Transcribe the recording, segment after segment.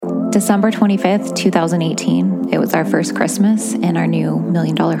December 25th, 2018, it was our first Christmas in our new $1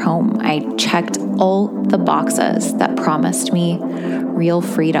 million home. I checked all the boxes that promised me real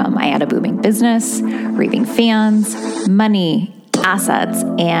freedom. I had a booming business, raving fans, money, assets,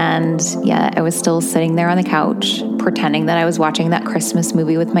 and yet I was still sitting there on the couch pretending that I was watching that Christmas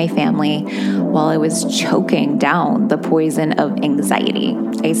movie with my family while I was choking down the poison of anxiety.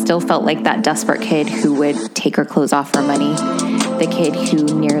 I still felt like that desperate kid who would take her clothes off for money, the kid who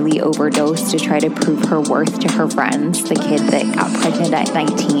nearly overdosed to try to prove her worth to her friends, the kid that got pregnant at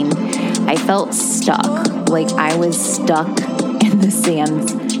 19. I felt stuck, like I was stuck in the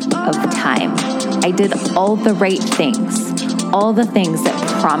sands of time. I did all the right things, all the things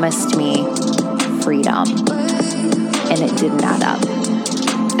that promised me freedom, and it didn't add up.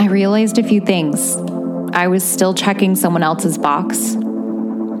 I realized a few things. I was still checking someone else's box.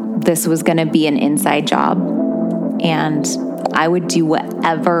 This was going to be an inside job, and I would do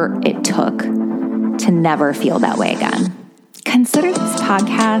whatever it took to never feel that way again. Consider this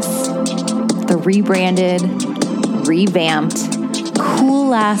podcast the rebranded, revamped,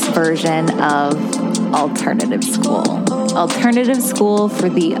 cool-ass version of Alternative School. Alternative School for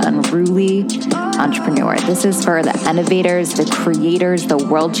the unruly entrepreneur. This is for the innovators, the creators, the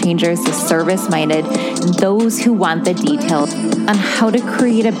world changers, the service-minded, and those who want the details on how to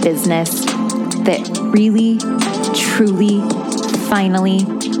create a business that really, truly, finally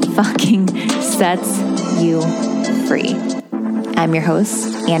fucking sets you free. I'm your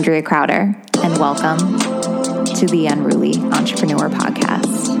host, Andrea Crowder, and welcome to the Unruly Entrepreneur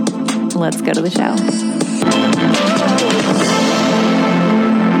Podcast. Let's go to the show.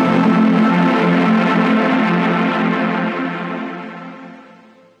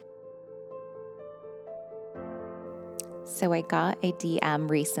 So I got a DM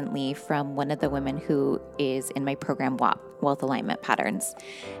recently from one of the women who is in my program, WAP, Wealth Alignment Patterns.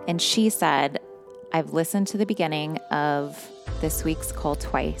 And she said, I've listened to the beginning of this week's call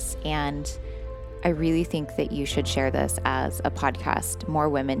twice, and I really think that you should share this as a podcast. More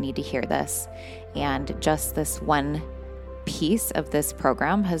women need to hear this. And just this one piece of this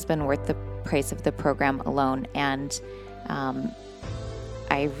program has been worth the price of the program alone. And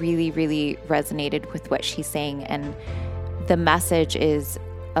I really, really resonated with what she's saying. And the message is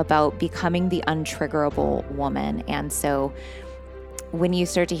about becoming the untriggerable woman. And so when you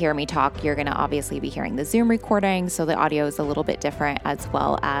start to hear me talk, you're going to obviously be hearing the Zoom recording. So the audio is a little bit different, as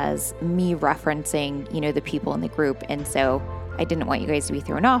well as me referencing, the people in the group. And so I didn't want you guys to be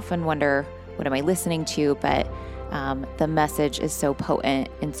thrown off and wonder, what am I listening to? But the message is so potent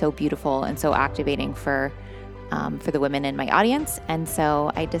and so beautiful and so activating for the women in my audience. And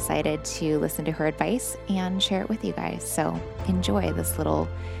so I decided to listen to her advice and share it with you guys. So enjoy this little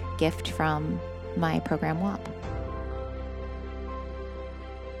gift from my program WAP.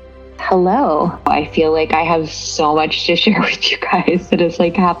 Hello. I feel like I have so much to share with you guys that has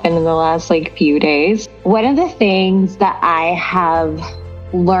happened in the last few days. One of the things that I have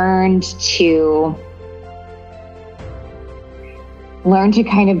learned to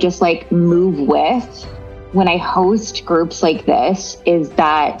kind of just move with when I host groups like this is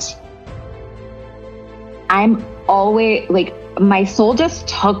that I'm always my soul just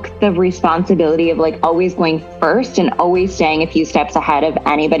took the responsibility of always going first and always staying a few steps ahead of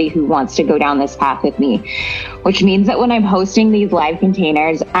anybody who wants to go down this path with me, which means that when I'm hosting these live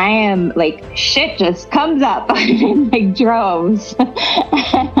containers, I am shit just comes up in droves.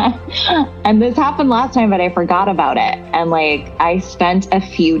 And this happened last time, but I forgot about it. And I spent a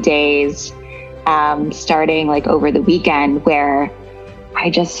few days starting over the weekend where I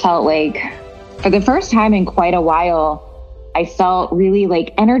just felt for the first time in quite a while, I felt really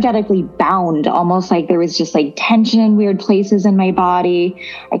energetically bound, almost there was just tension in weird places in my body.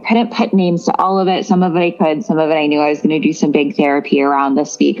 I couldn't put names to all of it. Some of it I could, some of it I knew I was going to do some big therapy around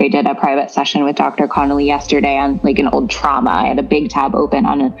this week. I did a private session with Dr. Connolly yesterday on an old trauma. I had a big tab open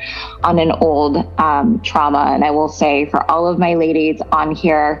on an old trauma. And I will say for all of my ladies on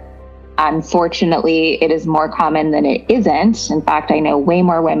here, unfortunately, it is more common than it isn't. In fact, I know way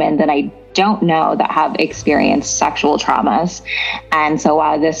more women than I don't know that have experienced sexual traumas. And so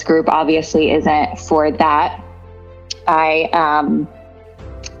while this group obviously isn't for that, I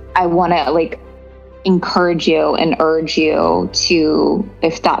want to encourage you and urge you to,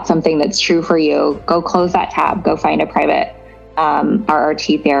 if that's something that's true for you, go close that tab, go find a private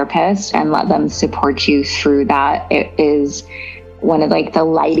RRT therapist and let them support you through that. It is one of the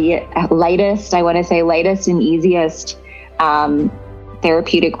lightest and easiest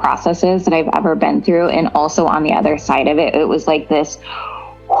therapeutic processes that I've ever been through. And also on the other side of it, it was this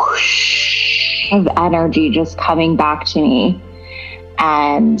whoosh of energy just coming back to me.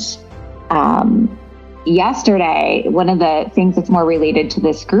 And yesterday, one of the things that's more related to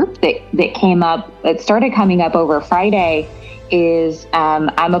this group that came up, that started coming up over Friday, is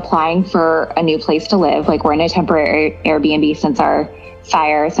I'm applying for a new place to live. Like, we're in a temporary Airbnb since our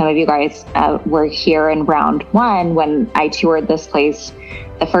fire. Some of you guys were here in round one when I toured this place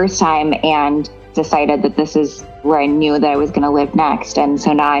the first time and decided that this is where I knew that I was going to live next. And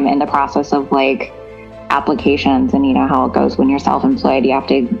so now I'm in the process of like applications, and you know how it goes when you're self-employed. You have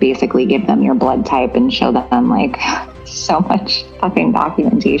to basically give them your blood type and show them like so much fucking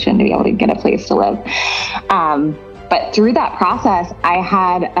documentation to be able to get a place to live. But through that process, I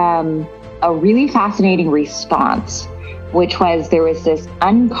had a really fascinating response, which was there was this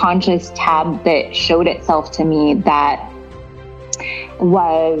unconscious tab that showed itself to me that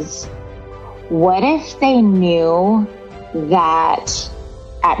was, what if they knew that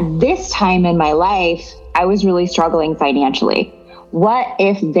at this time in my life, I was really struggling financially? What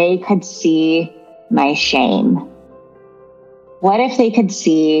if they could see my shame? What if they could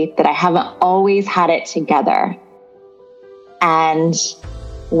see that I haven't always had it together? And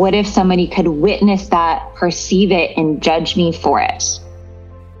what if somebody could witness that, perceive it, and judge me for it?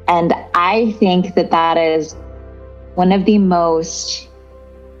 And I think that that is one of the most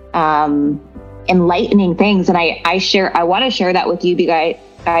enlightening things. And I want to share that with you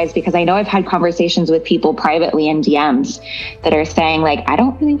guys, because I know I've had conversations with people privately in DMs that are saying like, I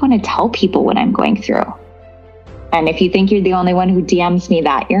don't really want to tell people what I'm going through. And if you think you're the only one who DMs me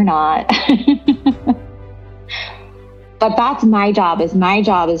that, you're not. But that's my job. My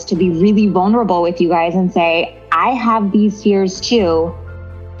job is to be really vulnerable with you guys and say, I have these fears too.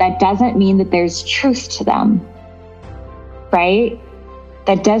 That doesn't mean that there's truth to them, right?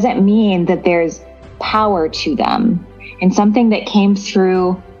 That doesn't mean that there's power to them. And something that came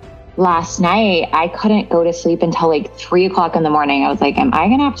through last night, I couldn't go to sleep until like 3:00 in the morning. I was like, am I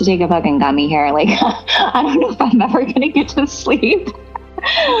going to have to take a fucking gummy here? Like, I don't know if I'm ever going to get to sleep.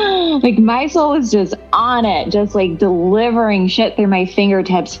 Like, my soul was just on it, just like delivering shit through my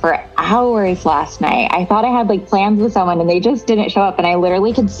fingertips for hours last night. I thought I had like plans with someone and they just didn't show up. And I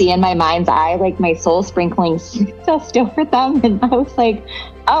literally could see in my mind's eye, like my soul sprinkling dust over them. And I was like,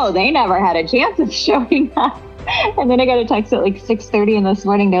 oh, they never had a chance of showing up. And then I got a text at like 6:30 in this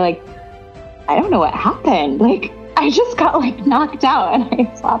morning. They're like, I don't know what happened. Like, I just got like knocked out. And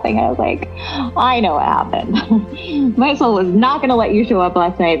I was laughing. I was like, I know what happened. My soul was not going to let you show up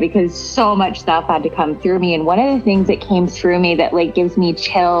last night because so much stuff had to come through me. And one of the things that came through me that like gives me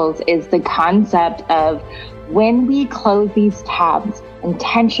chills is the concept of when we close these tabs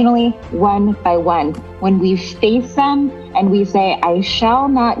intentionally, one by one, when we face them and we say, I shall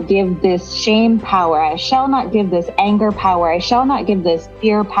not give this shame power. I shall not give this anger power. I shall not give this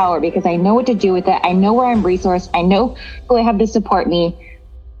fear power, because I know what to do with it. I know where I'm resourced. I know who I have to support me.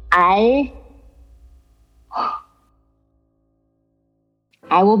 I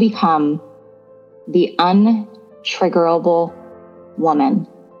will become the untriggerable woman.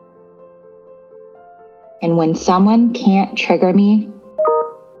 And when someone can't trigger me,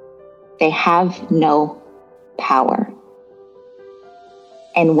 they have no power.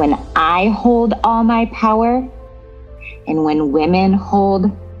 And when I hold all my power, and when women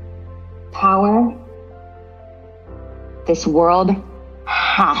hold power, this world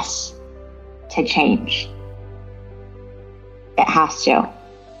has to change. It has to.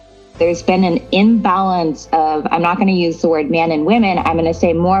 There's been an imbalance of, I'm not going to use the word man and women, I'm going to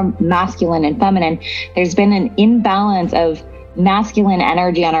say more masculine and feminine. There's been an imbalance of masculine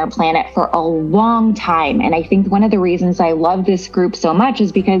energy on our planet for a long time. And I think one of the reasons I love this group so much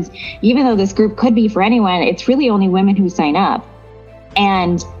is because even though this group could be for anyone, it's really only women who sign up.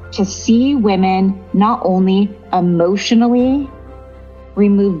 And to see women not only emotionally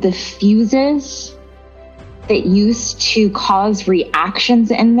remove the fuses that used to cause reactions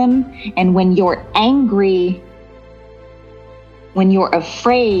in them. And when you're angry, when you're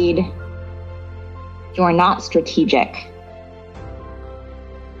afraid, you're not strategic.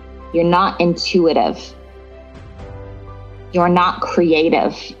 You're not intuitive. You're not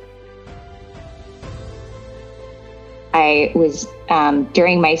creative. I was,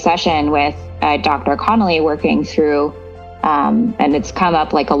 during my session with Dr. Connolly, working through, and it's come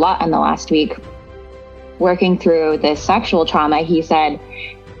up like a lot in the last week, working through this sexual trauma. He said,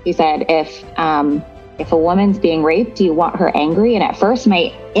 if a woman's being raped, do you want her angry? And at first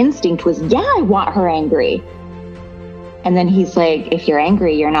my instinct was, yeah, I want her angry. And then he's like, if you're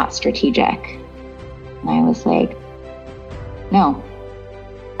angry, you're not strategic. And I was like, no,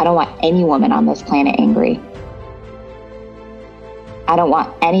 I don't want any woman on this planet angry. I don't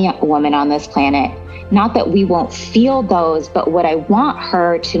want any woman on this planet. Not that we won't feel those, but what I want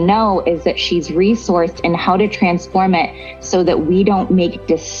her to know is that she's resourced in how to transform it so that we don't make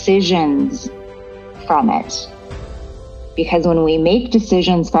decisions from it. Because when we make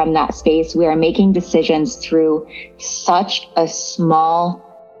decisions from that space, we are making decisions through such a small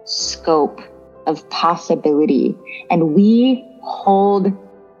scope of possibility. And we hold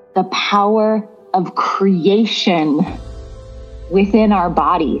the power of creation within our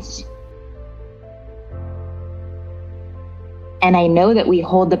bodies. And I know that we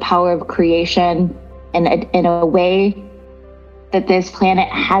hold the power of creation in a way that this planet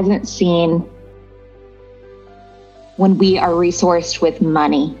hasn't seen when we are resourced with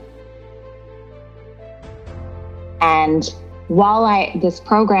money. And while this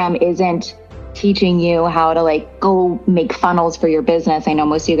program isn't teaching you how to go make funnels for your business, I know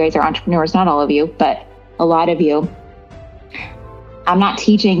most of you guys are entrepreneurs, not all of you, but a lot of you. I'm not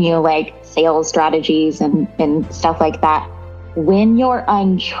teaching you sales strategies and stuff like that. When you're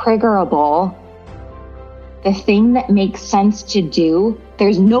untriggerable, the thing that makes sense to do,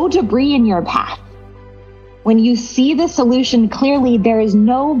 there's no debris in your path. When you see the solution clearly, there is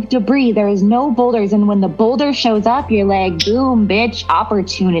no debris, there is no boulders. And when the boulder shows up, you're like, boom, bitch,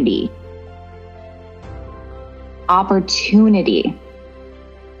 opportunity. Opportunity.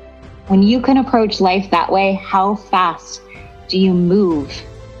 When you can approach life that way, how fast do you move?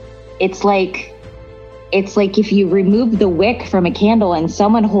 It's like if you remove the wick from a candle and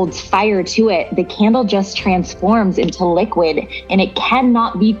someone holds fire to it, the candle just transforms into liquid and it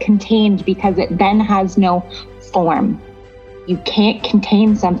cannot be contained because it then has no form. You can't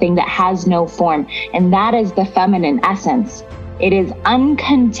contain something that has no form. And that is the feminine essence. It is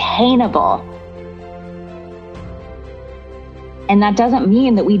uncontainable. And that doesn't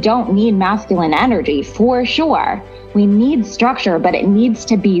mean that we don't need masculine energy, for sure. We need structure, but it needs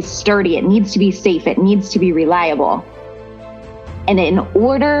to be sturdy. It needs to be safe. It needs to be reliable. And in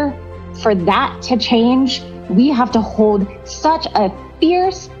order for that to change, we have to hold such a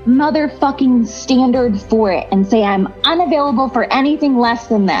fierce motherfucking standard for it and say, I'm unavailable for anything less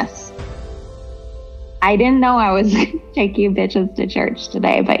than this. I didn't know I was going to take you bitches to church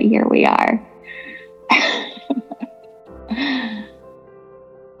today, but here we are.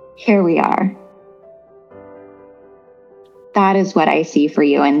 Here we are. That is what I see for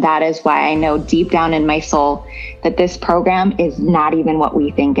you. And that is why I know deep down in my soul that this program is not even what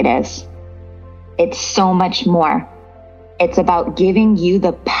we think it is. It's so much more. It's about giving you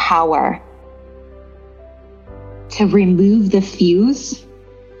the power to remove the fuse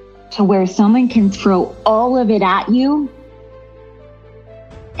to where someone can throw all of it at you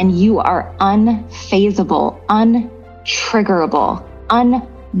and you are unfazable, untriggerable,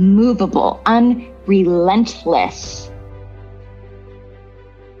 unmovable, unrelentless.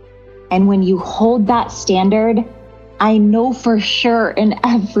 And when you hold that standard, I know for sure in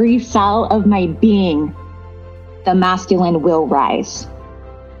every cell of my being, the masculine will rise.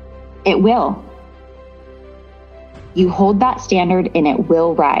 It will. You hold that standard and it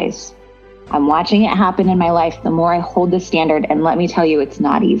will rise. I'm watching it happen in my life the more I hold the standard, and let me tell you, it's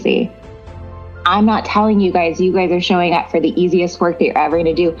not easy. I'm not telling you guys are showing up for the easiest work that you're ever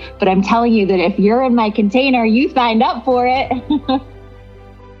gonna do, but I'm telling you that if you're in my container, you signed up for it.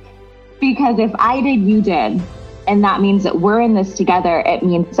 Because if I did, you did. And that means that we're in this together. It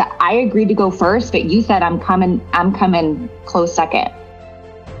means that I agreed to go first, but you said I'm coming close second.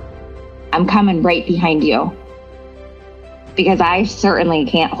 I'm coming right behind you. Because I certainly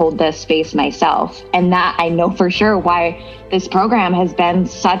can't hold this space myself. And that I know for sure why this program has been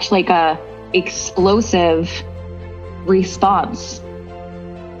such a explosive response.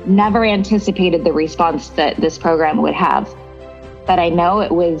 Never anticipated the response that this program would have. But I know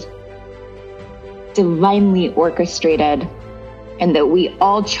it was divinely orchestrated and that we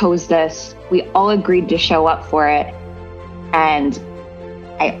all chose this. We all agreed to show up for it. And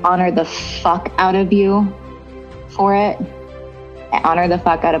I honor the fuck out of you for it. I honor the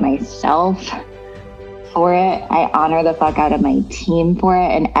fuck out of myself for it. I honor the fuck out of my team for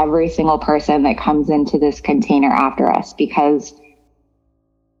it and every single person that comes into this container after us, because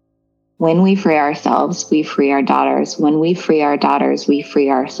when we free ourselves, we free our daughters. When we free our daughters, we free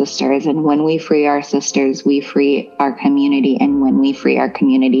our sisters. And when we free our sisters, we free our community. And when we free our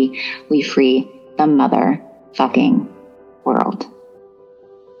community, we free the motherfucking world.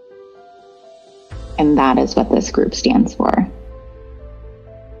 And that is what this group stands for.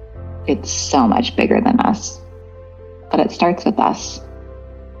 It's so much bigger than us, but it starts with us,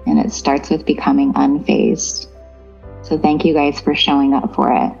 and it starts with becoming unfazed. So thank you guys for showing up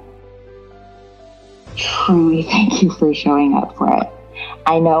for it. truly thank you for showing up for it.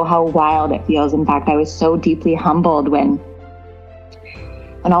 I know how wild it feels. In fact, I was so deeply humbled when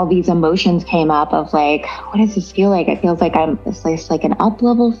all these emotions came up of like, what does this feel like? It feels like it's like an up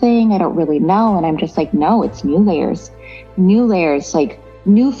level thing. I don't really know. And I'm just like, no, it's new layers, like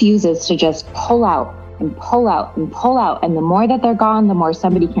new fuses to just pull out and pull out and pull out. And the more that they're gone, the more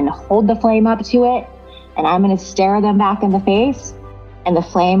somebody can hold the flame up to it. And I'm going to stare them back in the face and the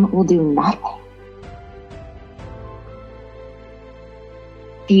flame will do nothing.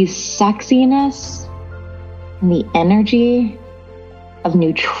 The sexiness and the energy of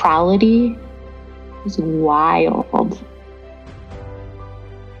neutrality is wild.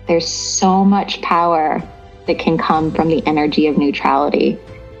 There's so much power that can come from the energy of neutrality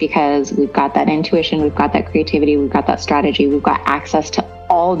because we've got that intuition, we've got that creativity, we've got that strategy, we've got access to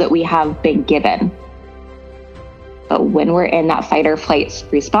all that we have been given. But when we're in that fight or flight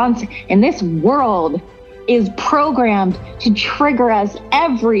response, and this world is programmed to trigger us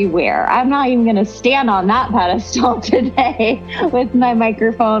everywhere. I'm not even going to stand on that pedestal today with my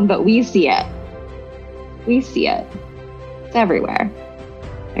microphone, but we see it. We see it. It's everywhere.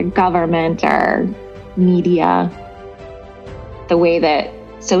 Our government, our media, the way that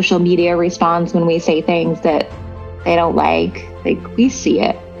social media responds when we say things that they don't like we see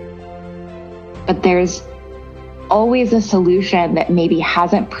it. But there's always a solution that maybe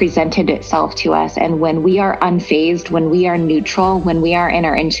hasn't presented itself to us. And when we are unfazed, when we are neutral, when we are in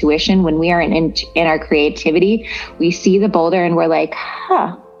our intuition, when we are in our creativity, we see the boulder and we're like,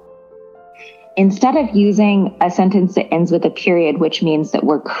 Instead of using a sentence that ends with a period, which means that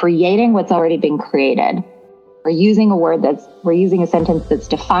we're creating what's already been created, we're using a sentence that's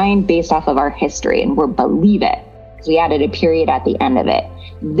defined based off of our history and we're believe it because we added a period at the end of it.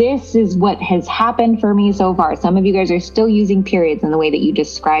 This is what has happened for me so far. Some of you guys are still using periods in the way that you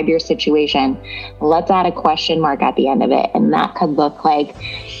describe your situation. Let's add a question mark at the end of it. And that could look like,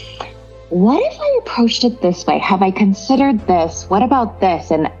 what if I approached it this way? Have I considered this? What about this?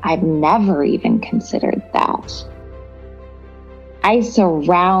 And I've never even considered that. I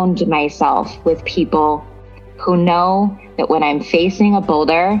surround myself with people who know that when I'm facing a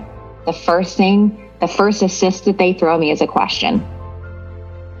boulder, the first assist that they throw me is a question.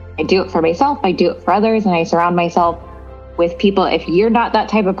 I do it for myself, I do it for others, and I surround myself with people. If you're not that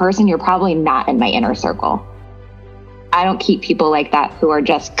type of person, you're probably not in my inner circle. I don't keep people like that who are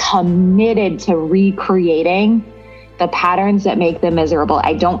just committed to recreating the patterns that make them miserable.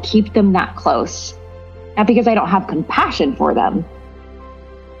 I don't keep them that close. Not because I don't have compassion for them.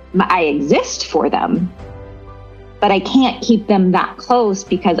 I exist for them. But I can't keep them that close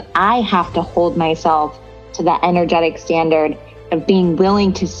because I have to hold myself to that energetic standard of being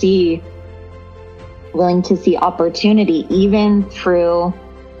willing to see opportunity even through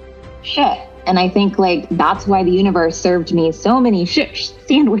shit. And I think that's why the universe served me so many shit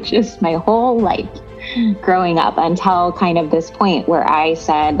sandwiches my whole life growing up until kind of this point where I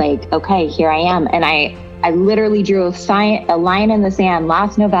said okay, here I am. And I literally drew a line in the sand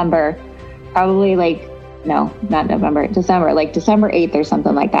last November, probably no, not November, December 8th or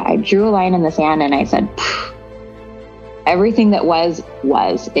something like that. I drew a line in the sand and I said, everything that was,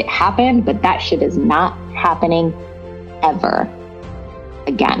 it happened, but that shit is not happening ever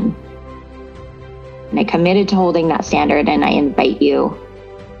again. And I committed to holding that standard and I invite you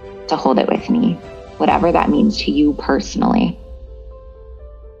to hold it with me, whatever that means to you personally.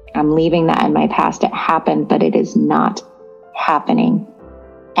 I'm leaving that in my past. It happened, but it is not happening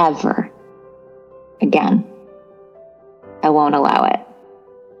ever again. I won't allow it.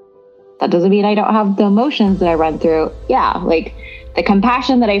 That doesn't mean I don't have the emotions that I run through. Yeah, the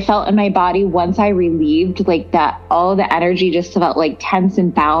compassion that I felt in my body once I relieved, that all the energy just felt tense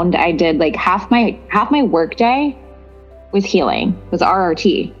and bound. I did half my work day was healing, was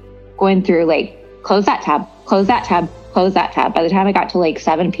RRT, going through close that tab, close that tab, close that tab. By the time I got to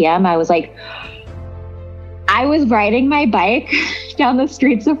 7 p.m., I was riding my bike down the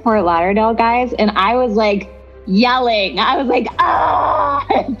streets of Fort Lauderdale, guys, and I was yelling. I was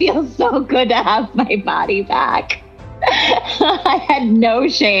it feels so good to have my body back. I had no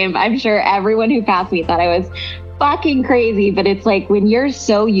shame. I'm sure everyone who passed me thought I was fucking crazy, but it's when you're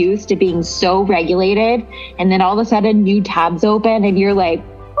so used to being so regulated and then all of a sudden new tabs open and you're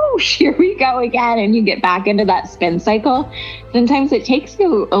oh, here we go again, and you get back into that spin cycle. Sometimes it takes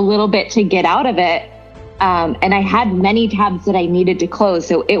you a little bit to get out of it. And I had many tabs that I needed to close.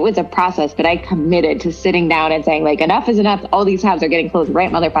 So it was a process, but I committed to sitting down and saying enough is enough. All these tabs are getting closed right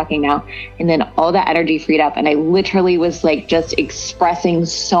motherfucking now. And then all that energy freed up. And I literally was just expressing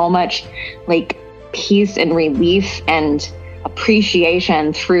so much peace and relief and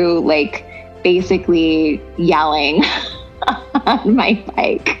appreciation through basically yelling on my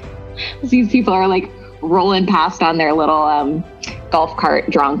bike. These people are like rolling past on their little golf cart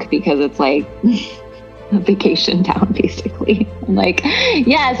drunk because it's like a vacation town, basically. I'm like,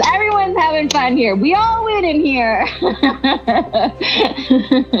 yes, everyone's having fun here. We all win in here.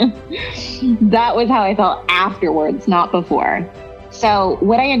 That was how I felt afterwards, not before. So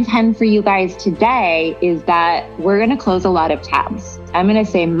what I intend for you guys today is that we're going to close a lot of tabs. I'm going to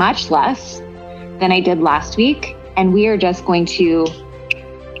say much less than I did last week. And we are just going to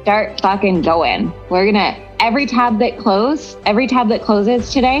start fucking going. We're going to, every tab that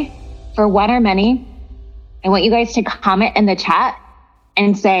closes today, for one or many, I want you guys to comment in the chat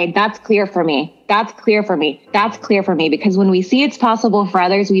and say, that's clear for me. That's clear for me. That's clear for me. Because when we see it's possible for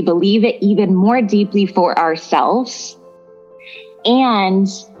others, we believe it even more deeply for ourselves. And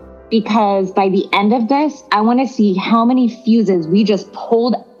because by the end of this, I want to see how many fuses we just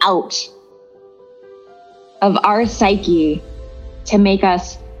pulled out of our psyche to make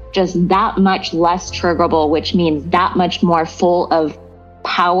us just that much less triggerable, which means that much more full of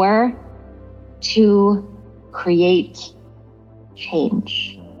power to create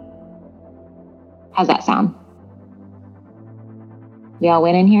change. How's that sound? We all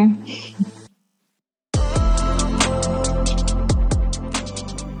win in here?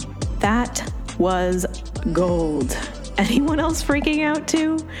 That was gold. Anyone else freaking out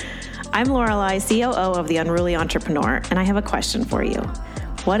too? I'm Lorelei, COO of The Unruly Entrepreneur, and I have a question for you.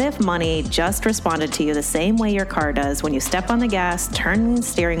 What if money just responded to you the same way your car does when you step on the gas, turn the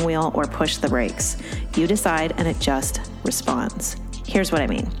steering wheel, or push the brakes? You decide and it just responds. Here's what I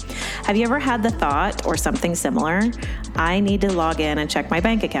mean. Have you ever had the thought or something similar? I need to log in and check my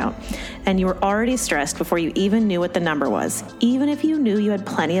bank account. And you were already stressed before you even knew what the number was, even if you knew you had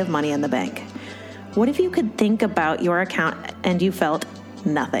plenty of money in the bank. What if you could think about your account and you felt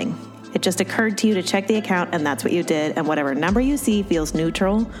nothing? It just occurred to you to check the account and that's what you did, and whatever number you see feels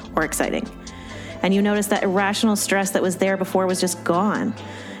neutral or exciting. And you notice that irrational stress that was there before was just gone.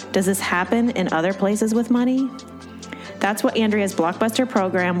 Does this happen in other places with money? That's what Andrea's blockbuster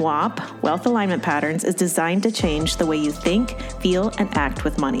program, WAP, Wealth Alignment Patterns, is designed to change the way you think, feel, and act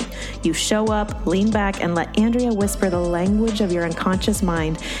with money. You show up, lean back, and let Andrea whisper the language of your unconscious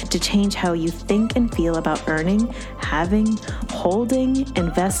mind to change how you think and feel about earning, having, holding,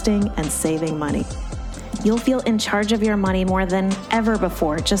 investing, and saving money. You'll feel in charge of your money more than ever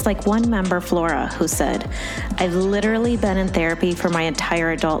before, just like one member, Flora, who said, I've literally been in therapy for my entire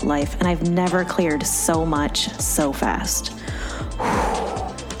adult life, and I've never cleared so much so fast.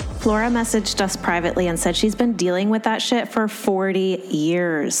 Flora messaged us privately and said she's been dealing with that shit for 40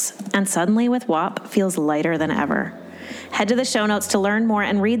 years, and suddenly with WAP feels lighter than ever. Head to the show notes to learn more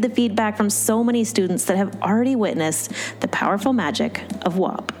and read the feedback from so many students that have already witnessed the powerful magic of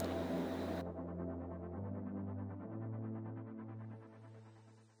WAP.